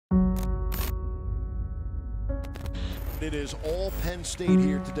It is all Penn State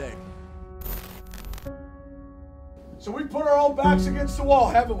here today. So we put our own backs against the wall,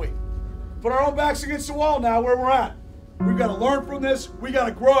 haven't we? Put our own backs against the wall now where we're at. We've got to learn from this, we got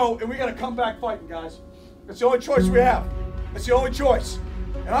to grow, and we got to come back fighting, guys. It's the only choice we have. It's the only choice.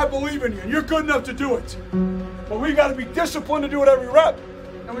 And I believe in you, and you're good enough to do it. But we got to be disciplined to do it every rep,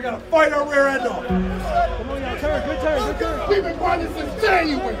 and we got to fight our rear end off. Come on, y'all. Turn, good turn, good turn. We've been fighting since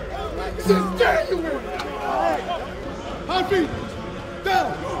January. Since January. High feet.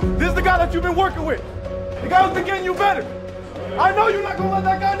 Down. This is the guy that you've been working with. The guy who's been getting you better. I know you're not going to let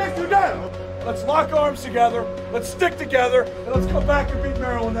that guy next to you down. Let's lock arms together, let's stick together, and let's come back and beat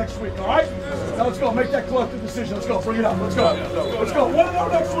Maryland next week, all right? Now let's go, make that collective decision. Let's go, bring it up, let's go. Let's go,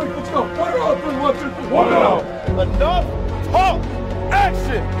 1-0 next week, let's go. 1-0, 3-1, 2-3, 1-0. Enough talk,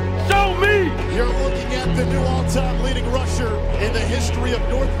 action, show me. You're looking at the new all-time leading rusher in the history of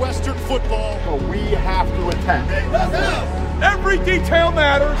Northwestern football. But we have to attack. Every detail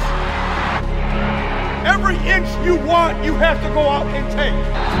matters. Every inch you want, you have to go out and take.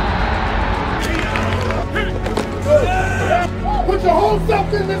 Put your whole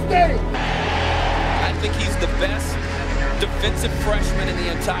self in this game. I think he's the best defensive freshman in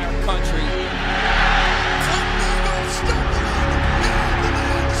the entire country.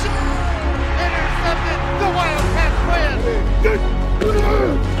 Intercepted. The Wildcats win.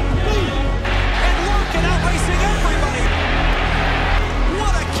 And looking out racing everybody.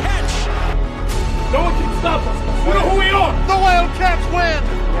 What a catch. No one can stop us. We know who we are. The Wildcats win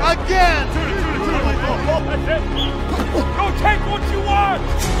again. Go take what you want.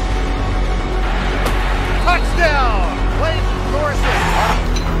 Touchdown. Clayton Dorsey.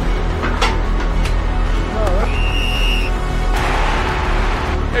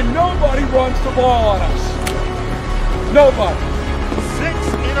 And nobody runs the ball on us. Nobody. 6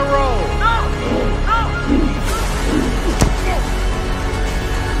 in a row.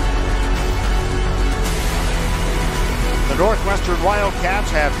 The Northwestern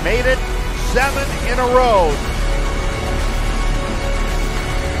Wildcats have made it 7 in a row.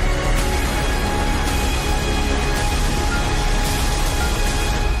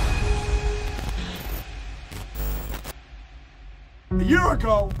 A year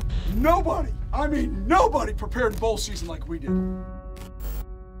ago, nobody, I mean nobody prepared bowl season like we did.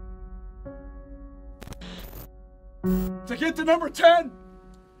 To get to number 10,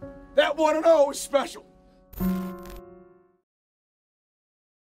 that 1-0 is special.